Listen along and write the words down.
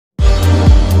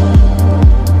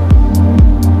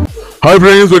Hi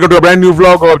friends, welcome to a brand new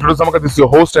vlog of jiocinema. This is your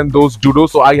host and those judo.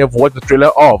 So I have watched the trailer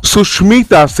of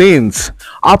Sushmitasen's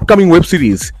upcoming web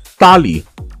series Taali.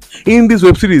 In this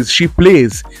web series, she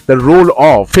plays the role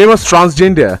of famous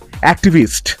transgender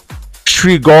activist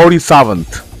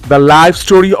ShreeGauriSawant. The life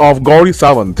story of Gauri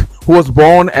Sawant, who was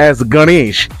born as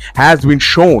Ganesh, has been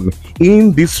shown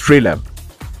in this trailer.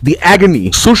 The agony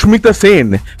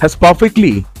Sushmitasen has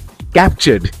perfectly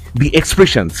captured the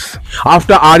expressions.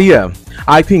 After Arya,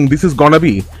 I think this is gonna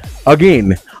be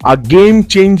again a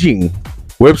game-changing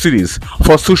web series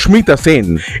for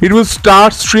Sushmitasen. It will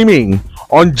start streaming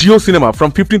on JioCinema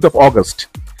from 15th of August.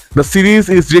 The series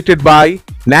is directed by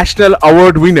National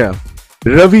Award winner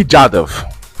Ravijadhav.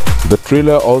 The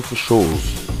trailer also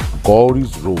shows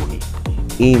Gauri's role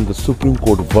in the Supreme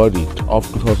Court verdict of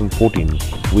 2014,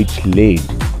 which led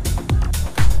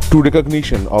to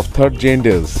recognition of third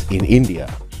genders in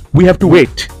India. We have to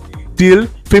wait till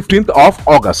 15th of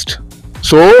August.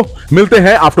 So, milte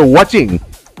hain after watching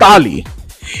Taali.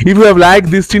 If you have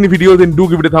liked this teeny video, then do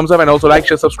give it a thumbs up and also like,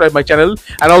 share, subscribe my channel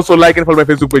and also like and follow my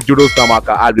Facebook page Judo's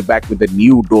Dhamaka. I'll be back with a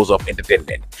new dose of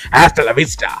entertainment. Hasta la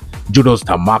vista, Judo's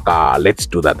Dhamaka. Let's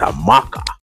do the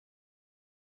Dhamaka.